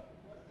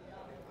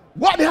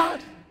 What they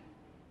had.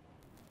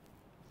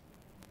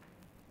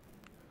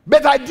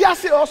 But I dare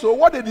say also,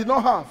 what they did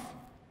not have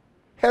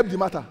helped the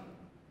matter.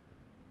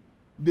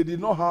 They did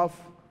not have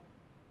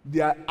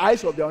their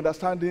eyes of their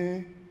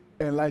understanding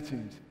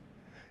enlightened.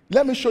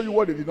 Let me show you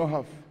what they did not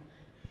have.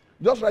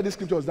 Just write these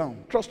scriptures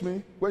down. Trust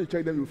me, when you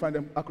check them, you will find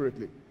them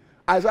accurately.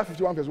 Isaiah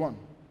 51 verse 1.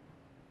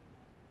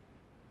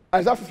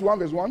 Isaiah 51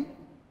 verse 1.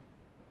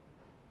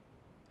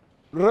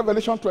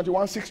 Revelation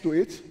 21, 6 to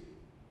 8.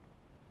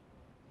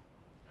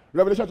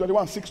 Revelation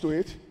 21, 6 to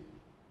 8.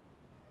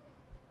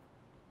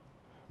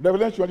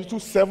 Revelation 22,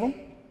 7.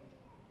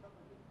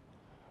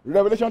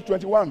 Revelation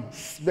 21,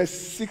 verse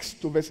 6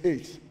 to verse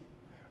 8.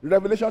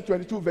 Revelation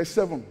 22, verse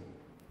 7.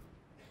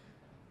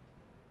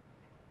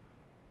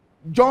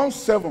 John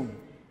 7,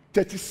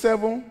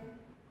 37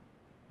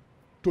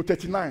 to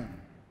 39.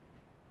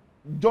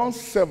 John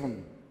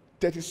 7,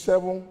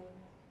 37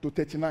 to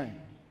 39.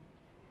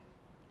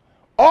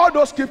 All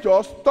those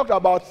scriptures talk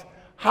about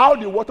how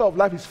the water of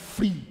life is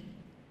free.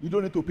 You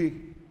don't need to pay.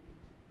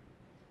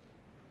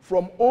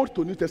 From Old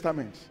to New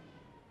Testament.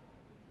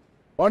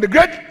 On the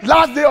great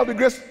last day of the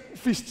great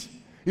feast,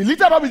 he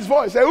lifted up his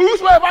voice, said,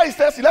 whosoever is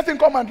thirsty, let him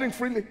come and drink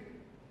freely.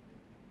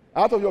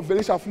 Out of your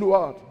belly shall flow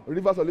out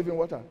rivers of living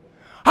water.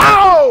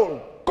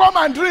 How? Come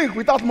and drink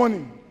without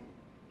money.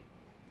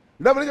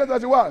 Revelation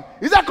 21.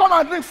 He said, come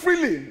and drink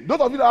freely.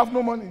 Those of you that have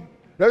no money.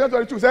 Revelation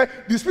 22 said,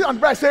 the Spirit and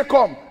bride say,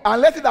 come.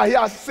 And let it that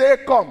hears say,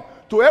 come.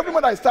 To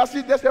everyone that is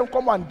thirsty, let them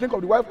come and drink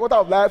of the water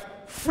of life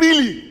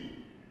freely.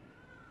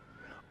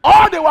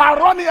 All they were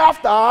running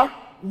after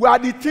were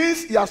the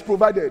things he has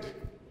provided.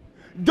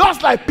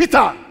 Just like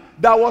Peter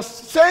that was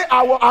saying,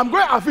 I'm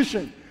going a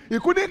fishing. He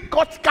couldn't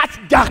catch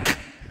jack.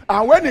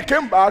 And when he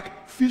came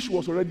back, fish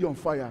was already on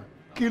fire.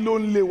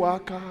 Kilon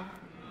lewaka.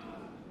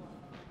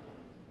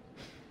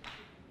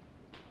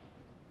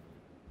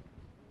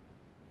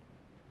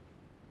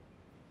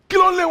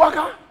 Kilon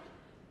lewaka.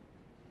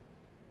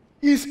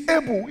 He's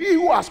able. He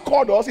who has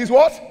called us is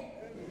what?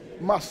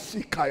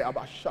 Masikaya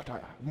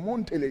bashataya.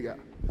 Montelega.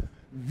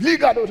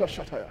 Vigado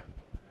shataya.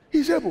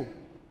 He's able.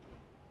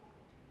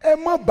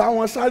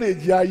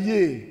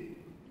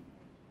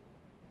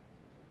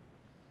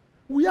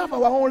 We have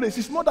our own race.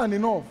 It's more than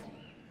enough.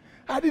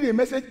 I did a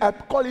message. I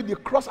call it the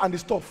cross and the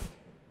stuff.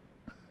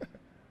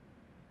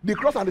 The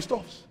cross and the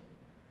stuffs.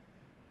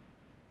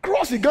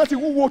 Cross iganti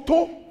wo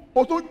to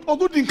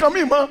oto di nkan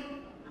mi mo.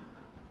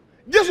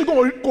 Jesus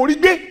go ri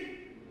gbe.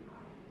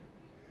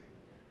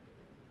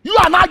 You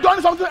are now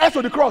joining something else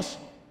to the cross.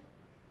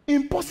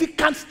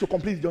 Impossible to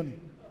complete the journey.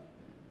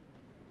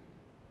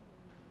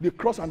 The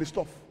cross and the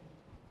stuff.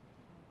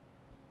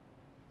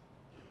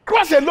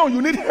 Cross alone,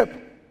 you need help.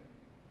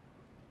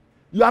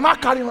 You are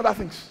not carrying other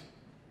things.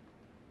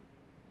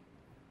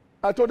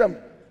 I told them,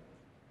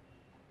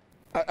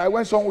 I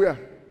went somewhere.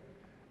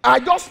 I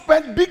just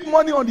spent big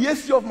money on the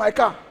AC of my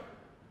car.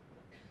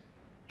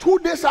 2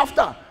 days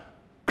after,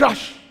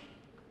 crash.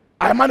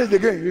 I managed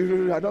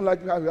again. I don't like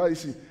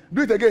AC.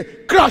 Do it again.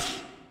 Crash.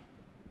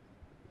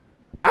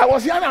 I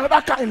was here in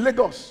another car in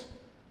Lagos.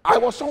 I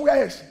was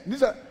somewhere else.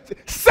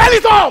 Sell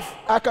it off.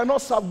 I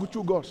cannot serve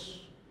Gucci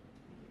gods.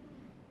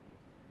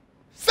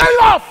 Sell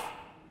it off.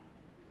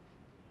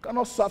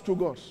 Cannot serve two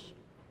gods.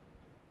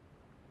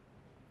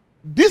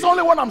 This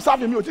only one I'm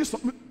serving me.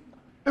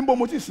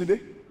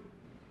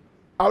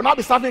 I will not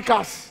be serving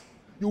cars.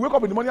 You wake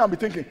up in the morning and be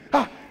thinking,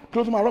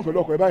 close my wrong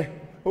for bye.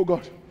 Oh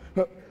God.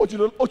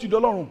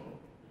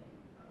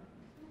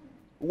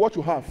 What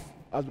you have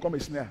has become a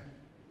snare.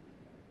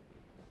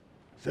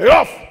 Say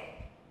off.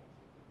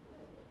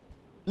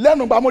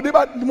 Lẹ́nu bá mo dé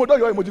bá mo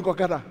dọ́yọ̀ emoji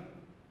gọ̀kadà.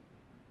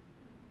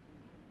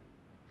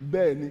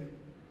 Bẹ́ẹ̀ ni,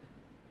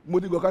 mo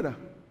di gọ̀kadà.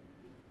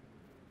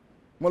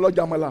 Mo lọ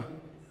Jamala.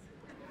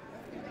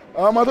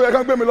 Àwọn ọmọ tó yẹ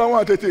ká gbé mi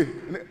lọ́wọ́ àtètè.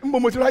 Ń bọ̀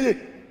mo ti ráyè.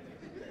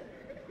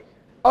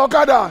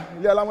 Ọ̀kadà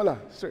ilé alámọ́là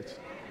straight.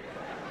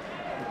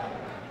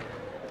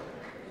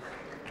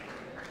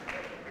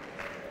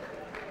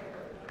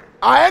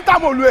 I enter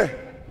Molue.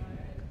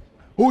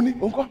 Oni,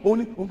 onko.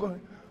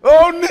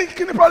 Oni,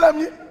 kí ni problem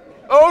yín?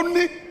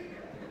 Oni.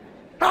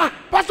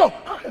 Pastor.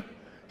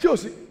 Ṣé o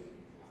sí?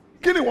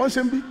 Kí ni wọ́n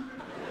ṣe ń bí?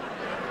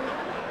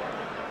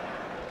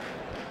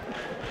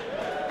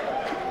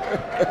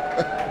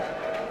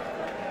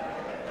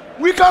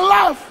 we can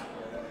laugh.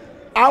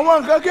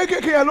 Àwọn nǹkan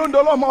kéékèèké yẹn ló ń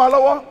dọ́lọ́ mọ́ wa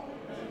lọ́wọ́.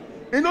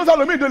 Inú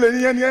sálòmí ìdólè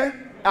nìyẹn ni ẹ́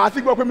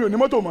àti gbọ́ pé mi ò ní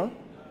mọ́tò mọ́.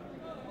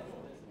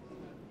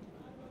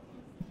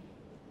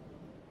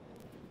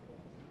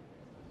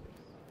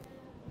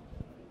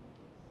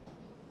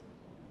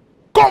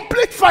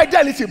 Complete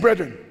fidelity,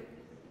 brethren.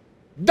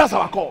 That's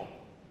our call.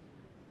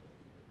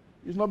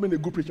 It's not being a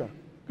good preacher.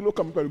 Look,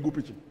 come a good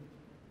preacher.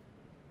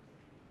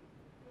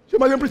 She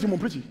might preach,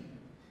 preaching.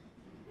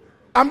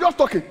 I'm just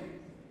talking.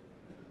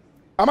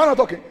 Am I not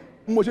talking?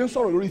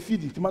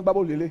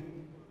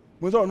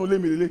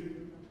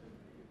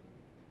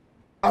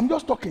 I'm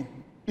just talking.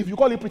 If you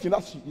call it preaching,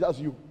 that's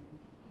you.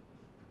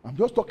 I'm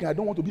just talking. I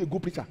don't want to be a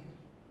good preacher.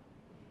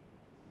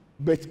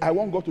 But I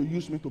want God to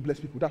use me to bless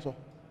people. That's all.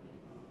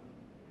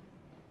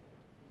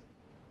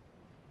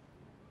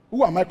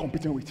 Who am I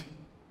competing with?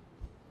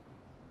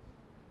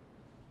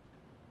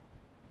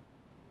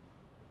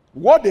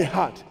 What they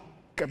had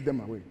kept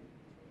them away.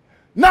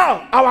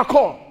 Now, our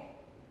call.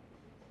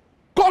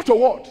 Call to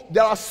what?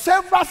 There are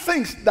several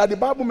things that the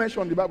Bible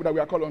mentioned in the Bible that we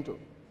are called unto.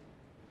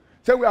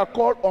 Say we are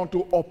called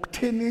unto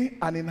obtaining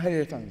an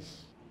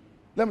inheritance.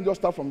 Let me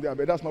just start from there,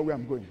 but that's not where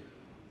I'm going.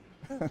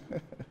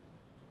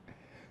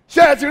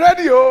 Church,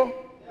 ready, oh?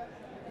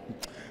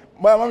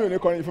 My mom is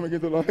calling for me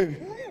to learn.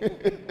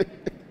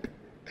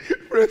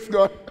 Praise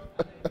God.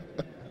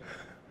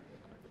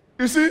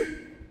 You see?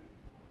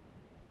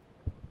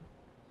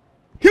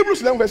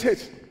 Hebrews 11 verse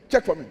 8.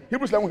 Check for me.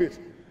 Hebrews 11 verse 8.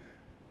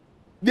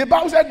 The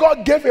Bible said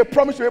God gave a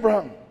promise to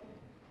Abraham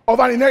of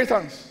an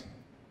inheritance.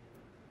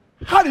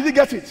 How did he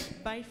get it?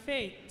 By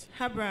faith,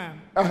 Abraham,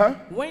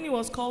 when he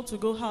was called to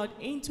go out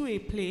into a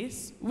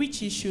place which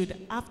he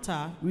should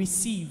after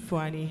receive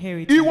for an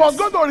inheritance. He was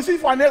going to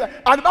receive for an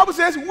inheritance. And the Bible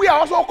says we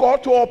are also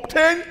called to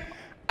obtain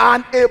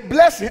a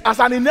blessing as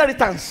an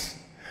inheritance.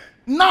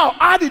 Now,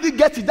 how did he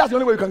get it? That's the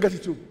only way you can get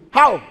it too.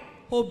 How?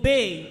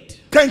 Obeyed.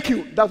 Thank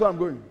you. That's where I'm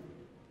going.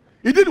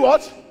 He did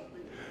what?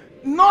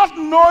 Not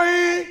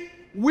knowing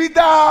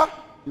whither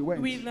he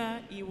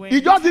went.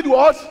 He just did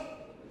what?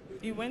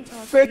 He went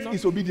out. Faith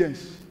is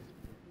obedience.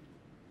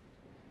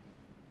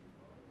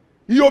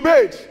 He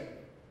obeyed.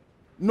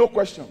 No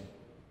question.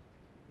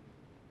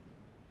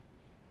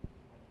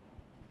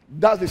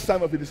 That's the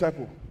sign of a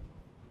disciple.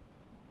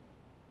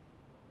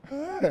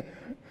 The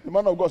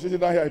man of God sitting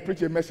down here, I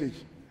preached a message.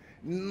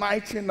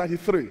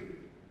 1993.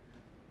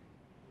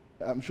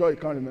 I'm sure you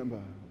can't remember.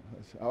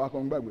 I'll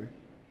come back with.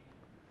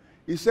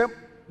 He said,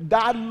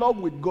 dialogue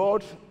with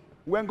God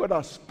when God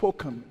has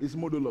spoken is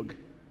monologue.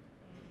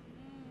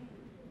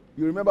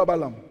 You remember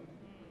Balaam?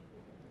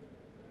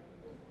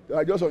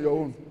 Just on your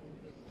own.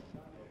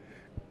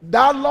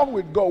 Dialogue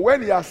with God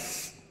when he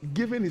has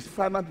given his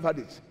final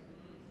verdict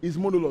is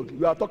monologue.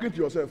 You are talking to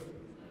yourself.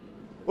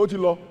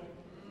 Otilo.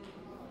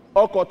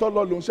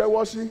 Okotolo lo nse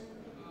wo si.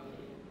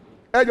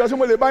 Ẹjọ́ sí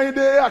mo lè bá yín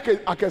dé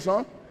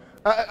àkẹsàn.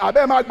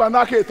 Àbẹ́ máa gbà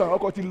náà kéètàn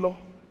ọkọ̀ ti lọ.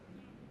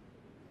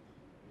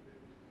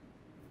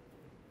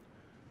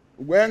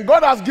 When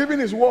God has given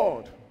his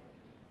word,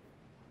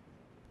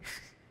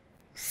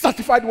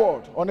 certified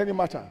word on any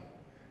matter,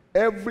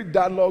 every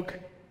dialogue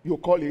you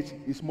call it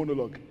is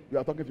monologue. You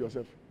are talking to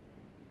yourself.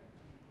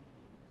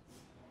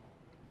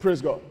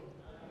 Praise God.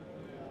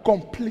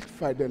 Complete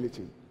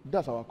fidelity.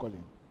 That's our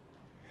calling.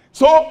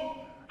 So,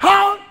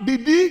 how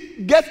did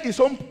he get his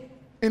own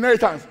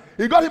inheritance?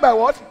 He got it by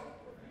what?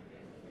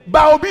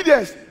 By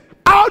obedience.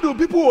 How do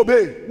people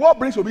obey? What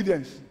brings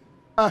obedience?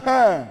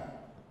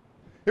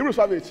 Hebrews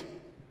 5:8.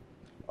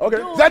 Okay.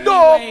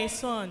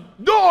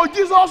 Though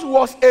Jesus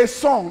was a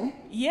son,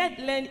 yet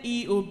learned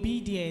he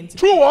obedient.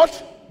 Through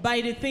what?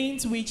 By the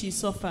things which he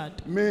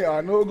suffered. Me,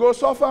 I no go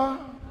suffer.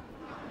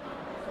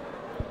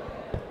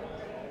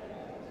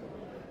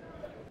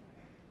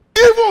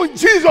 Even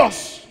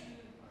Jesus,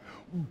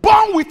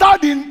 born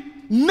without the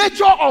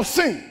nature of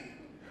sin,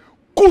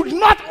 could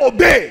not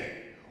obey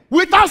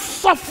without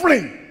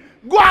suffering.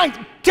 Go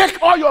and take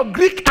all your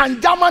Greek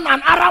and German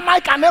and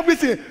Aramaic and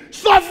everything.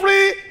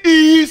 Suffering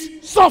is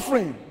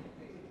suffering.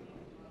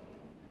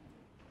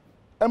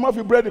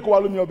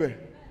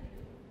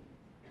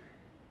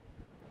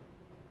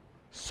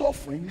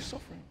 Suffering is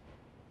suffering.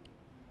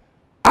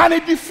 And he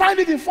defined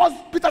it in 1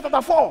 Peter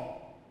chapter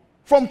 4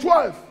 from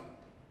 12.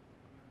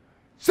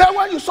 Say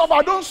when you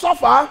suffer, don't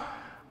suffer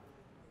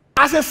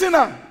as a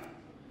sinner.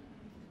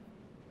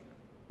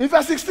 In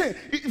verse 16,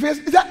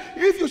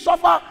 if you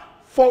suffer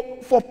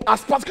for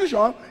as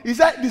persecution, he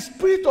said the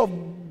Spirit of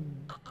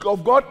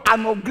God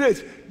and of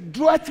grace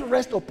doeth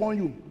rest upon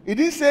you. He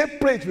didn't say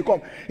pray it will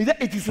come. He said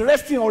it is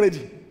resting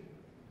already.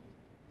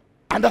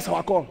 And that's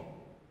our call.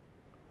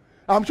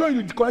 I'm showing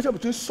you the connection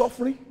between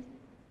suffering,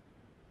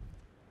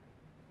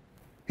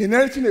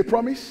 inheriting a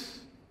promise,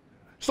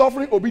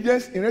 suffering,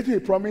 obedience, inheriting a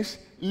promise,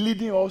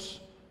 leading us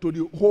to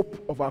the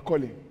hope of our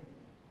calling.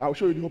 I'll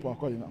show you the hope of our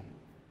calling now.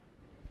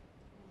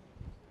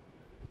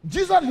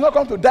 Jesus did not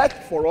come to die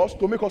for us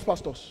to make us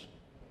pastors.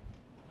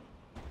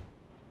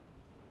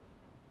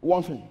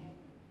 One thing.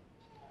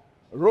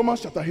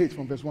 Romans chapter 8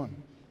 from verse 1.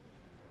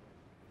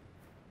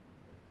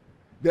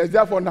 There's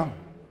therefore now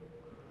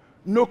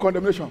no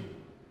condemnation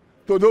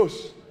to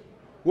those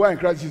who are in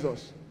Christ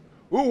Jesus,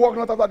 who walk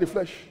not after the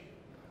flesh,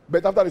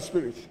 but after the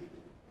Spirit.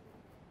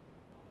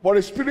 For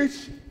the Spirit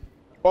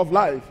of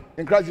life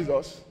in Christ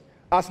Jesus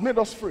has made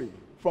us free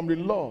from the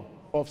law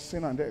of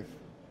sin and death.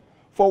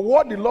 For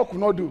what the law could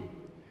not do,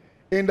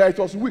 in that it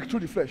was weak through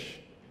the flesh,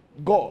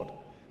 God,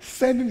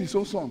 sending his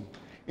own Son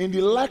in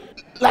the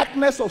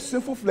likeness of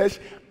sinful flesh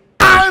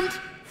and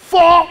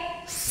for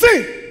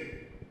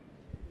sin.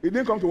 He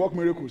didn't come to work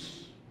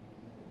miracles.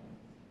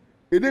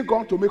 He didn't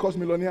come to make us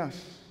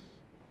millionaires.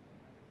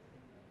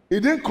 He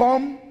didn't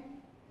come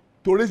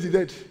to raise the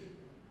dead.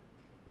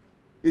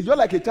 It's just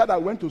like a child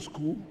that went to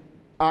school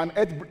and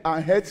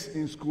ate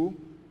in school,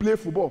 play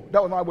football.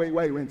 That was not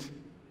why he went.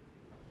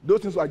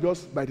 Those things were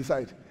just by the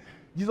side.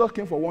 Jesus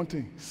came for one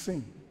thing: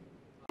 sin.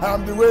 I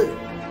am the way,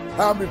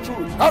 I am the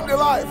truth, I am the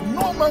life.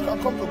 No man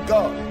can come to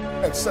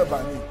God except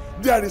by me.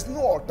 There is no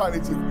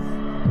alternative.